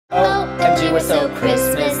we're so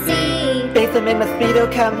Christmassy. Faith and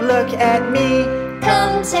mosquito, come look at me.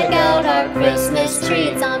 Come check out our Christmas tree.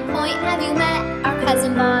 It's on point. Have you met our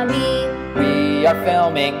cousin Bobby? We are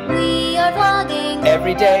filming, We are vlogging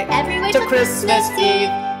every day, every way till Christmas Eve.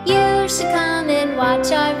 You should come and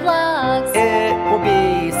watch our vlogs. It will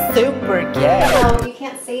be super gay. Oh, you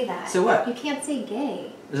can't say that. So what? You can't say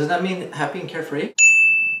gay. Does that mean happy and carefree?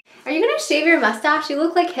 Are you gonna shave your mustache? You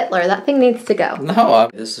look like Hitler. That thing needs to go. No,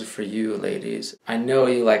 this is for you, ladies. I know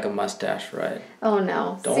you like a mustache, right? Oh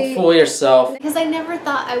no. Don't fool yourself. Because I never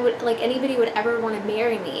thought anybody would ever want to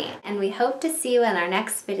marry me. And we hope to see you in our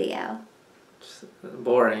next video.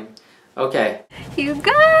 Boring. Okay. You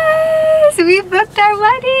guys, we booked our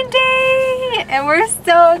wedding day and we're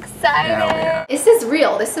so excited. Yeah, This is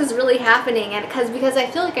real. This is really happening, and because I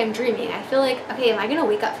feel like I'm dreaming. I feel like, okay, am I gonna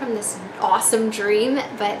wake up from this awesome dream?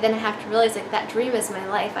 But then I have to realize like that dream is my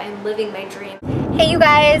life. I am living my dream. Hey you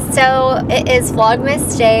guys, so it is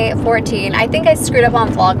Vlogmas day 14. I think I screwed up on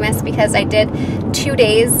Vlogmas because I did 2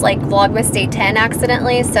 days like Vlogmas day 10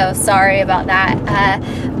 accidentally, so sorry about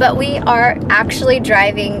that. But we are actually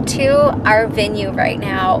driving to our venue right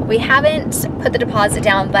now. We haven't put the deposit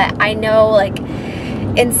down, but I know like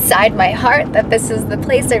inside my heart that this is the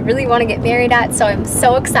place I really want to get married at, so I'm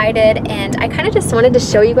so excited. And I kind of just wanted to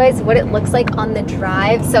show you guys what it looks like on the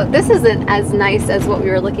drive. So this isn't as nice as what we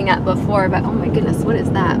were looking at before, but oh my goodness, what is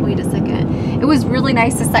that? Wait a second. It was really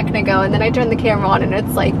nice a second ago, and then I turned the camera on and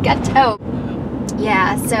it's like ghetto.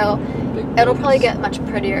 Yeah, so it'll probably get much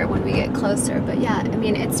prettier when we get closer, but yeah, I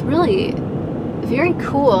mean, it's really very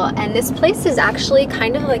cool. And this place is actually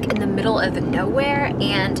kind of like in the middle of nowhere,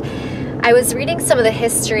 and I was reading some of the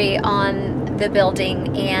history on the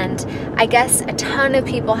building, and I guess a ton of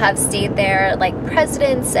people have stayed there, like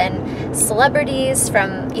presidents and celebrities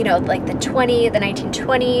from, you know, like the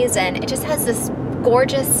 1920s, and it just has this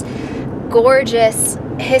gorgeous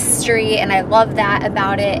history, and I love that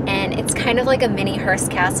about it. And it's kind of like a mini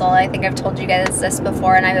Hearst Castle. I think I've told you guys this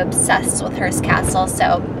before, and I'm obsessed with Hearst Castle,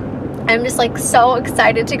 so I'm just like so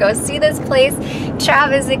excited to go see this place.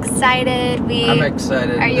 Trav is excited. I'm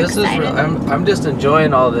excited. Are you excited? I'm just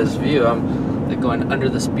enjoying all this view. I'm like going under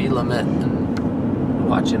the speed limit and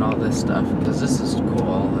watching all this stuff because this is cool.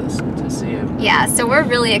 All this to see it. Yeah, so we're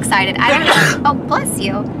really excited. I don't know. Oh, bless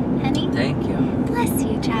you, honey. Thank you. Bless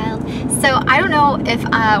you, child. So I don't know if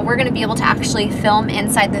we're going to be able to actually film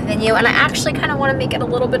inside the venue, and I actually kind of want to make it a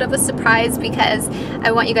little bit of a surprise because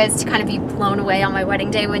I want you guys to kind of be blown away on my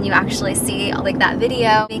wedding day when you actually see like that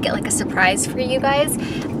video. Make it like a surprise for you guys,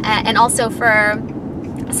 and also for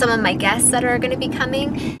some of my guests that are going to be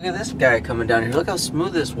coming. Look at this guy coming down here. Look how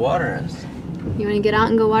smooth this water is. You want to get out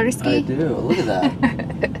and go water ski? I do. Look at that.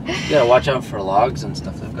 You gotta watch out for logs and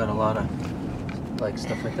stuff. They've got a lot of like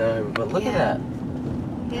stuff like that. But look at that.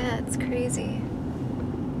 Yeah, it's crazy.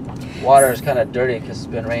 Water is kind of dirty because it's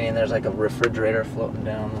been raining. There's like a refrigerator floating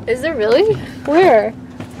down. Is there really? Where?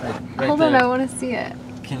 Right Hold on, I want to see it.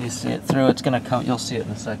 Can you see it through? It's gonna come. You'll see it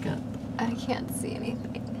in a second. I can't see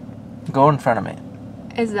anything. Go in front of me.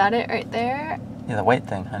 Is that it right there? Yeah, the white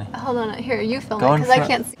thing, honey. Hold on, here, you film Go it in because I front.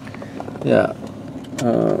 can't see. Yeah.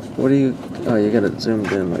 What do you? Oh, you got it zoomed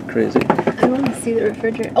in like crazy. I want to see the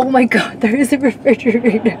refrigerator. Oh my god, there is a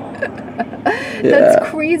refrigerator. Yeah. That's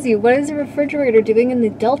crazy. What is a refrigerator doing in the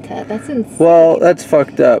Delta? That's insane. Well, that's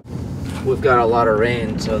fucked up. We've got a lot of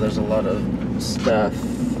rain, so there's a lot of stuff.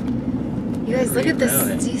 You guys, look at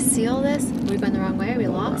this. Do you see all this? Are we going the wrong way? Are we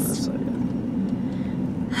lost?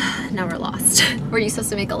 Now we're lost. Were you supposed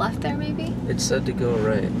to make a left there, maybe? It said to go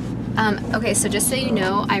right. Okay, so just so you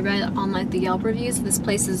know, I read on like the Yelp reviews, this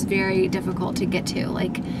place is very difficult to get to.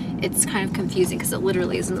 Like, it's kind of confusing because it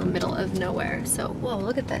literally is in the middle of nowhere. So, whoa,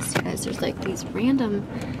 look at this, you guys. There's like these random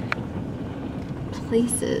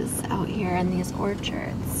places out here in these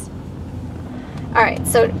orchards. All right,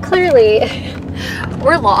 so clearly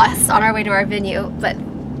we're lost on our way to our venue, but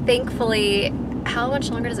thankfully, how much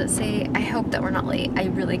longer does it say? I hope that we're not late. I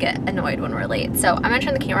really get annoyed when we're late. So I'm gonna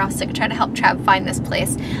turn the camera off so I can try to help Trav find this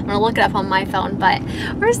place. I'm gonna look it up on my phone, but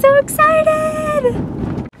we're so excited!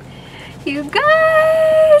 You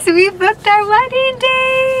guys, we booked our wedding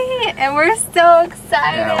day and we're so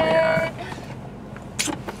excited! Yeah, we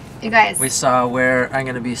are. You guys. We saw where I'm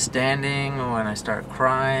gonna be standing when I start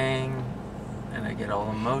crying. And I get all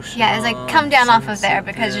emotional. Yeah, it's like, come down off of there,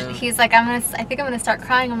 because he's like, I think I'm gonna start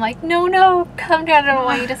crying. I'm like, no, come down. I don't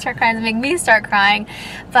want you to start crying and make me start crying.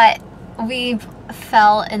 But we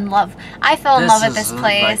fell in love. I fell in love with this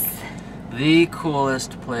place. Like the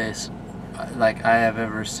coolest place like I have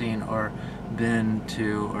ever seen or been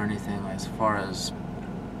to or anything as far as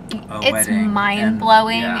it's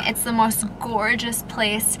mind-blowing. Yeah. It's the most gorgeous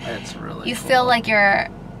place. It's really You cool. feel like you're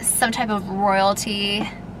some type of royalty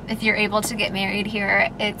if you're able to get married here.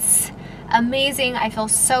 It's amazing. I feel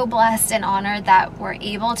so blessed and honored that we're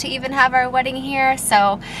able to even have our wedding here.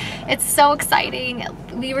 So it's so exciting.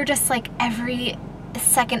 We were just like every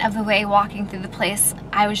second of the way walking through the place,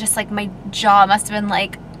 I was just like, my jaw must have been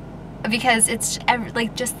like, because it's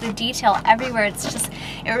like just the detail everywhere. It's just,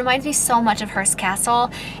 it reminds me so much of Hearst Castle,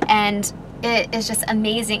 and it is just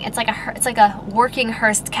amazing. It's like a working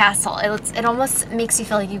Hearst Castle. It almost makes you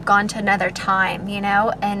feel like you've gone to another time, you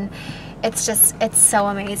know, and it's just, it's so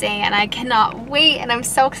amazing, and I cannot wait, and I'm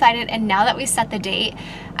so excited. And now that we set the date,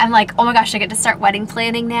 I'm like, oh my gosh, I get to start wedding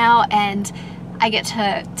planning now, and I get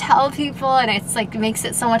to tell people, and it's like, makes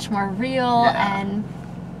it so much more real. Yeah. And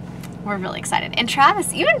we're really excited. And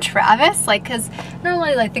Travis, even Travis, like, because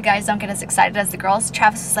normally like the guys don't get as excited as the girls,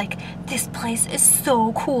 Travis was like, this place is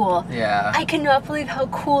so cool. Yeah. I cannot believe how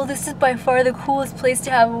cool, this is by far the coolest place to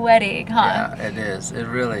have a wedding, huh? Yeah, it is. It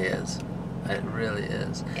really is. It really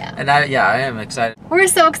is. Yeah. And I am excited. We're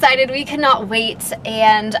so excited. We cannot wait.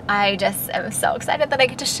 And I just am so excited that I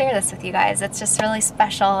get to share this with you guys. It's just really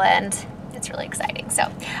special, and it's really exciting. So,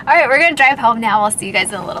 all right, we're going to drive home now. We'll see you guys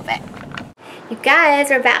in a little bit. You guys,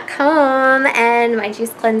 we're back home, and my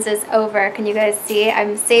juice cleanse is over. Can you guys see?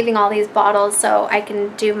 I'm saving all these bottles so I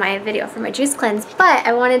can do my video for my juice cleanse. But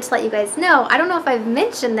I wanted to let you guys know, I don't know if I've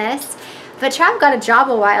mentioned this, but Trav got a job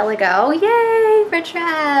a while ago. Yay for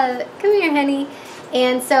Trav. Come here, honey.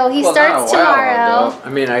 And so he starts tomorrow. I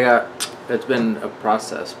mean, it's been a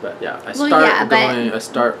process, but yeah, I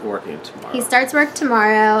start working tomorrow. He starts work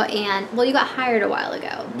tomorrow, and well, you got hired a while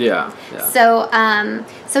ago. Yeah. So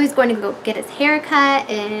so he's going to go get his hair cut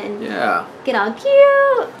and get all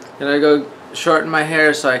cute. And I go shorten my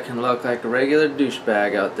hair so I can look like a regular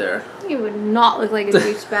douchebag out there. You would not look like a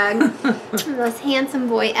douchebag. The most handsome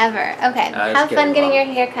boy ever. Okay, have fun getting your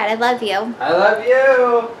hair cut. I love you. I love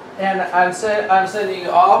you. And I'm sending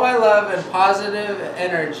you all my love and positive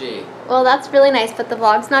energy. Well, that's really nice, but the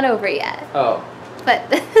vlog's not over yet. Oh.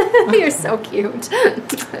 But you're so cute.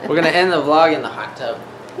 We're going to end the vlog in the hot tub.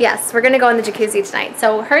 Yes, we're going to go in the jacuzzi tonight.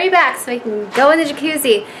 So hurry back so we can go in the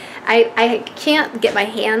jacuzzi. I can't get my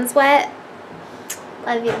hands wet.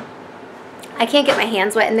 Love you. I can't get my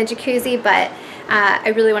hands wet in the jacuzzi, but I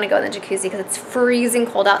really want to go in the jacuzzi because it's freezing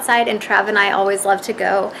cold outside, and Trav and I always love to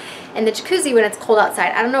go in the jacuzzi when it's cold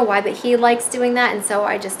outside. I don't know why, but he likes doing that, and so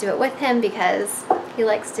I just do it with him because he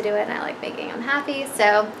likes to do it and I like making him happy.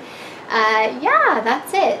 So yeah,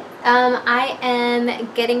 that's it. I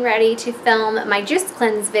am getting ready to film my juice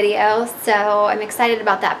cleanse video, so I'm excited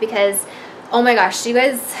about that because, oh my gosh, you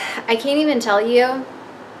guys, I can't even tell you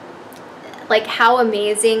like how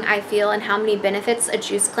amazing I feel and how many benefits a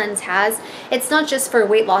juice cleanse has. It's not just for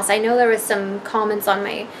weight loss. I know there was some comments on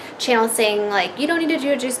my channel saying like, you don't need to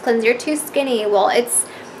do a juice cleanse, you're too skinny. Well, it's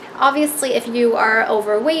obviously if you are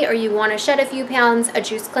overweight or you want to shed a few pounds, a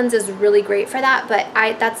juice cleanse is really great for that, but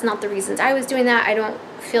that's not the reasons I was doing that. I don't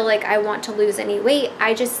feel like I want to lose any weight.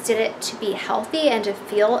 I just did it to be healthy and to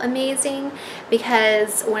feel amazing,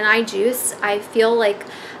 because when I juice, I feel like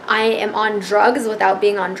I am on drugs without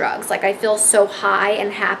being on drugs. Like I feel so high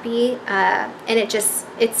and happy, and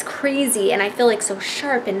it's crazy, and I feel like so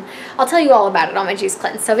sharp, and I'll tell you all about it on my juice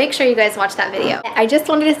cleanse, so make sure you guys watch that video. I just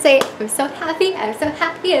wanted to say I'm so happy.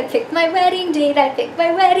 I picked my wedding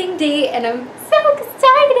date. And I'm so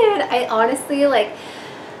excited. I honestly, like,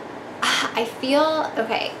 I feel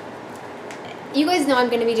okay. You guys know I'm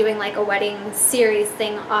going to be doing like a wedding series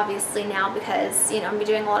thing obviously now, because you know I'm going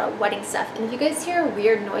to be doing a lot of wedding stuff, and if you guys hear a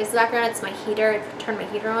weird noise in the background, it's my heater. I turned my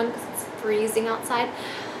heater on because it's freezing outside.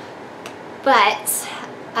 But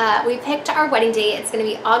we picked our wedding date. It's going to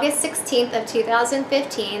be August 16th of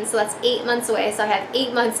 2015, so that's 8 months away. So I have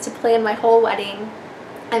 8 months to plan my whole wedding.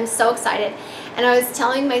 I'm so excited. And I was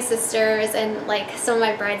telling my sisters and like some of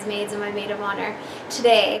my bridesmaids and my maid of honor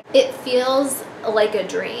today, it feels like a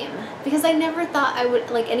dream, because I never thought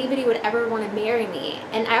anybody would ever want to marry me,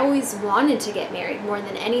 and I always wanted to get married more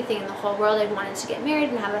than anything in the whole world. I wanted to get married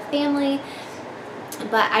and have a family,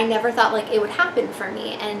 but I never thought like it would happen for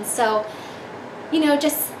me. And so, you know,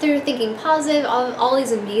 just through thinking positive, all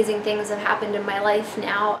these amazing things have happened in my life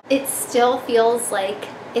now, it still feels like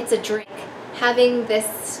it's a dream. Having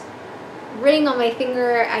this ring on my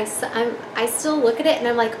finger, I still look at it and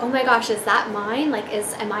I'm like, oh my gosh, is that mine? Like,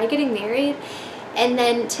 am I getting married? And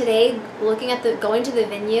then today, going to the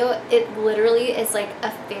venue, it literally is like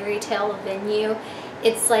a fairy tale venue.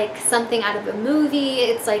 It's like something out of a movie.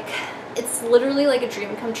 It's literally like a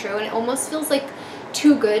dream come true, and it almost feels like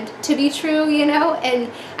too good to be true, you know?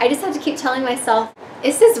 And I just have to keep telling myself,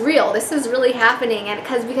 this is real. This is really happening, and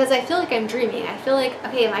because I feel like I'm dreaming. I feel like,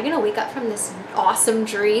 okay, am I gonna wake up from this awesome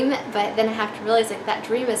dream? But then I have to realize like that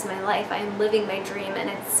dream is my life. I'm living my dream, and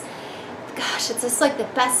gosh, it's just like the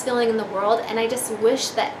best feeling in the world. And I just wish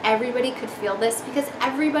that everybody could feel this, because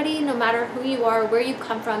everybody, no matter who you are, where you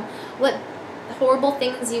come from, what horrible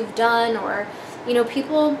things you've done, or you know,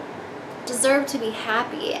 people deserve to be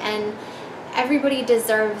happy, and everybody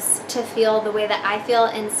deserves to feel the way that I feel.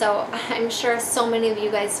 And so I'm sure so many of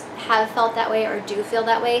you guys have felt that way or do feel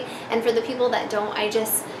that way. And for the people that don't,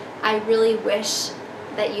 I really wish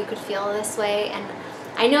that you could feel this way. And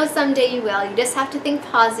I know someday you will. You just have to think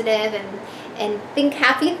positive and think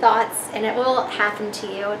happy thoughts, and it will happen to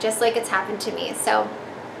you just like it's happened to me. So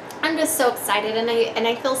I'm just so excited, and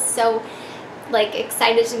I feel so like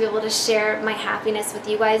excited to be able to share my happiness with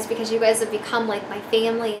you guys, because you guys have become like my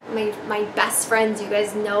family, my best friends. You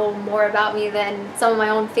guys know more about me than some of my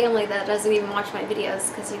own family that doesn't even watch my videos,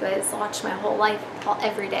 because you guys watch my whole life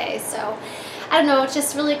every day. So I don't know, it's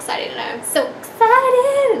just really exciting, and I'm so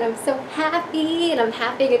excited, and I'm so happy, and I'm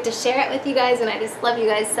happy to get to share it with you guys, and I just love you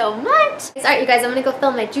guys so much. Alright you guys, I'm gonna go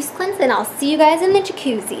film my juice cleanse, and I'll see you guys in the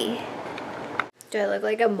jacuzzi. Do I look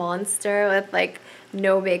like a monster with like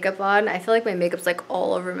no makeup on? I feel like my makeup's like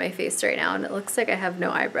all over my face right now, and it looks like I have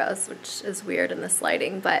no eyebrows, which is weird in this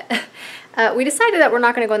lighting. But we decided that we're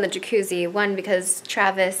not going to go in the jacuzzi. One, because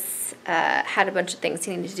Travis had a bunch of things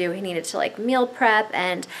he needed to do. He needed to like meal prep,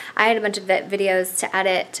 and I had a bunch of videos to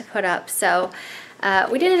edit to put up. So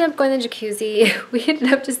we didn't end up going to the jacuzzi. We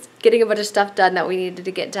ended up just getting a bunch of stuff done that we needed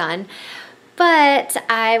to get done. But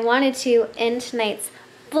I wanted to end tonight's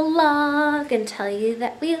vlog and tell you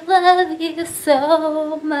that we love you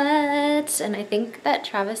so much. And I think that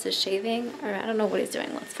Travis is shaving, or I don't know what he's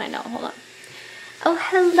doing. Let's find out. Hold on. Oh,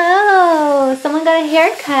 hello. Someone got a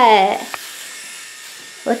haircut.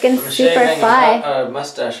 Looking super fly. A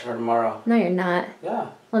mustache for tomorrow. No, you're not.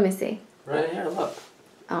 Yeah. Let me see. Right here, look.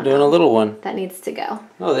 Oh, I'm doing a little one. That needs to go.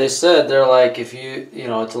 No, they said they're like, if you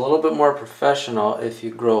know, it's a little bit more professional if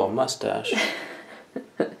you grow a mustache.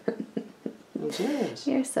 Serious.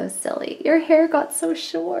 You're so silly. Your hair got so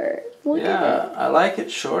short. Look at it. I like it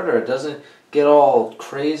shorter. It doesn't get all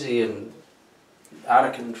crazy and out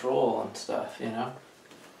of control and stuff, you know?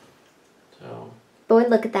 So. Boy,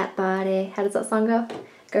 look at that body. How does that song go?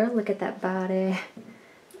 Girl, look at that body.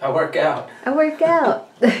 I work out. I work out.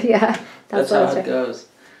 Yeah. That's how it goes.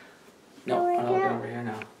 No, I'm over here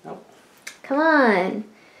now. Nope. Come on.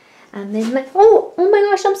 I'm in my... Oh my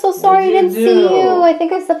gosh, I'm so sorry I didn't see you. I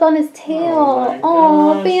think I stepped on his tail.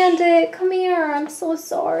 Oh, Bandit, come here. I'm so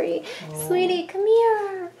sorry. Oh. Sweetie, come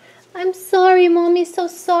here. I'm sorry, Mommy's so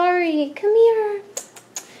sorry. Come here.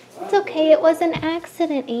 It's okay. It was an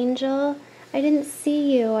accident, Angel. I didn't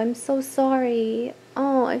see you. I'm so sorry.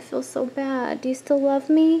 Oh, I feel so bad. Do you still love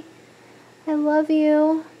me? I love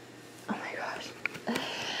you. Oh my gosh.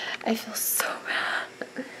 I feel so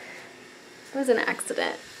bad. It was an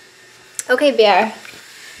accident. Okay, Bear,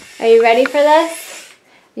 are you ready for this?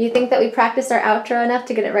 You think that we practiced our outro enough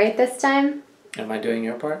to get it right this time? Am I doing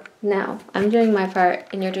your part? No, I'm doing my part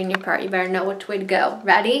and you're doing your part. You better know which way to go.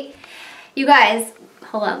 Ready? You guys,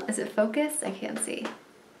 hold on. Is it focused? I can't see.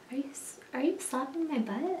 Are you slapping my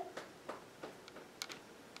butt?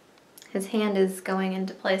 His hand is going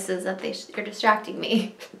into places that you're distracting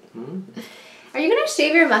me. Hmm? Are you going to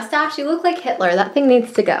shave your mustache? You look like Hitler. That thing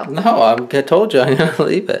needs to go. No, I told you I'm going to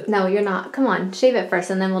leave it. No, you're not. Come on, shave it first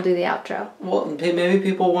and then we'll do the outro. Well,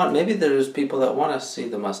 maybe there's people that want to see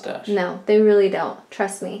the mustache. No, they really don't.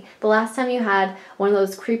 Trust me. The last time you had one of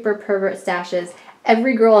those creeper pervert stashes,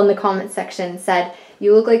 every girl in the comment section said,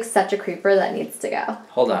 you look like such a creeper, that needs to go.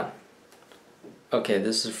 Hold on. Okay,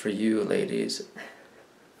 this is for you, ladies.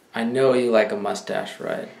 I know you like a mustache,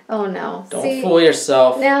 right? Oh no! Don't fool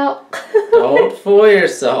yourself. No. Don't fool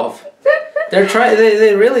yourself.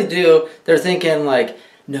 They really do. They're thinking like,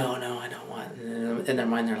 no, I don't want. And in their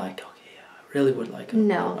mind, they're like, okay, yeah, I really would like a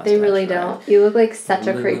mustache. They really don't. You look like such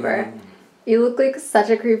a creeper. You look like such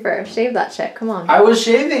a creeper. Shave that shit. Come on. I was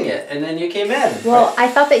shaving it, and then you came in. Well, right? I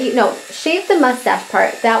thought that shave the mustache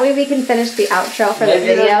part. That way we can finish the outro for the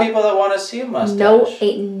video. Maybe there's people that want to see a mustache. No,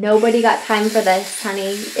 ain't nobody got time for this,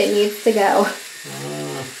 honey. It needs to go.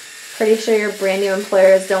 Pretty sure your brand new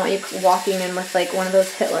employers don't want you walking in with like one of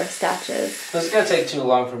those Hitler statues. This is gonna take too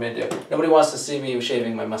long for me to do. Nobody wants to see me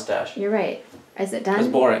shaving my mustache. You're right. Is it done? It's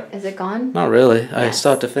boring. Is it gone? Not really. Yes. I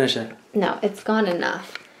still have to finish it. No, it's gone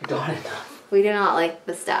enough. Gone enough. We do not like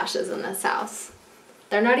mustaches in this house.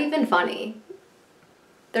 They're not even funny.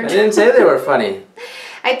 I didn't say they were funny.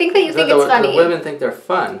 I think that you think it's funny. The women think they're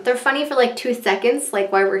fun. They're funny for like 2 seconds,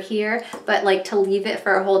 like while we're here, but like to leave it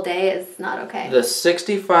for a whole day is not okay. The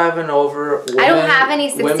 65 and over women, I don't have any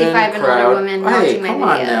 65 and older women watching my videos. Come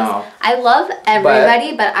on now. I love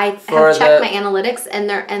everybody, but I have checked my analytics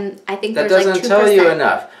and I think there's like 2%. That doesn't tell you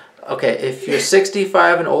enough. Okay, if you're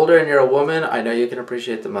 65 and older and you're a woman, I know you can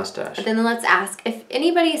appreciate the mustache. But then let's ask, if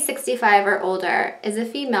anybody 65 or older is a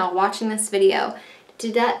female watching this video,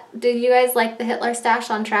 did you guys like the Hitler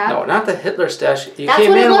stash on Trav? No, not the Hitler stash. You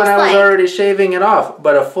came in when I was already shaving it off,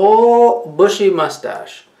 but a full bushy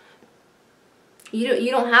mustache.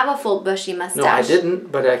 You don't have a full bushy mustache. No, I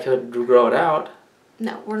didn't, but I could grow it out.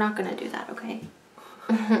 No, we're not going to do that, okay?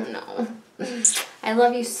 No. I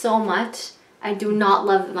love you so much. I do not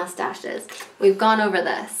love mustaches. We've gone over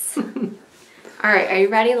this. All right, are you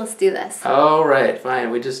ready? Let's do this. All right,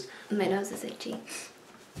 fine. My nose is itchy.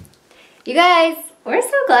 You guys, we're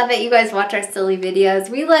so glad that you guys watch our silly videos.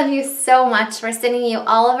 We love you so much. We're sending you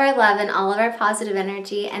all of our love and all of our positive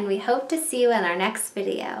energy, and we hope to see you in our next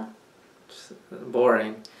video.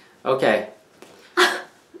 Boring. Okay.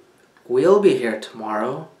 We'll be here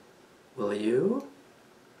tomorrow. Will you?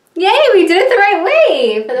 Yay, we did it the right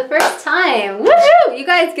way for the first time. Woohoo! You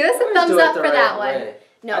guys, give us a thumbs up for that one.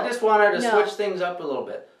 No. I just wanted to switch things up a little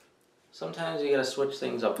bit. Sometimes you gotta switch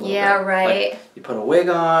things up a little bit. Yeah, right. Like you put a wig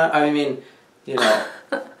on. I mean, you know.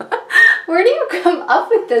 Where do you come up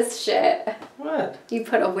with this shit? What? You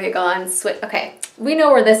put a wig on, switch. Okay, we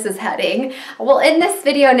know where this is heading. We'll end this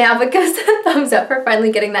video now, but give us a thumbs up for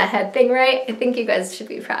finally getting that head thing right. I think you guys should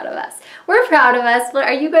be proud of us. We're proud of us.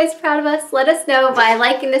 Are you guys proud of us? Let us know by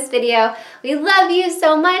liking this video. We love you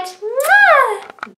so much. Mwah!